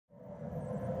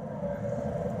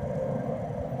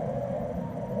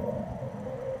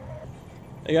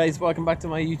Hey guys, welcome back to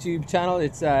my YouTube channel.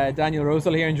 It's Daniel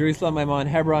Rosehill here in Jerusalem. I'm on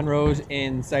Hebron Road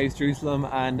in South Jerusalem,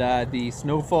 and the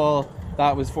snowfall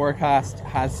that was forecast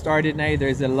has started now.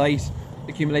 There's a light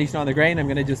accumulation on the ground. I'm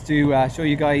going to just show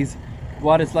you guys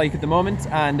what it's like at the moment,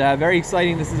 and very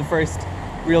exciting. This is the first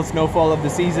real snowfall of the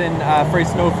season.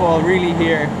 First snowfall really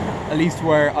here, at least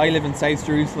where I live in South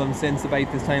Jerusalem, since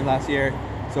about this time last year.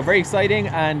 So very exciting,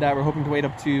 and we're hoping to wait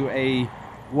up to a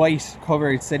white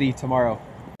covered city tomorrow.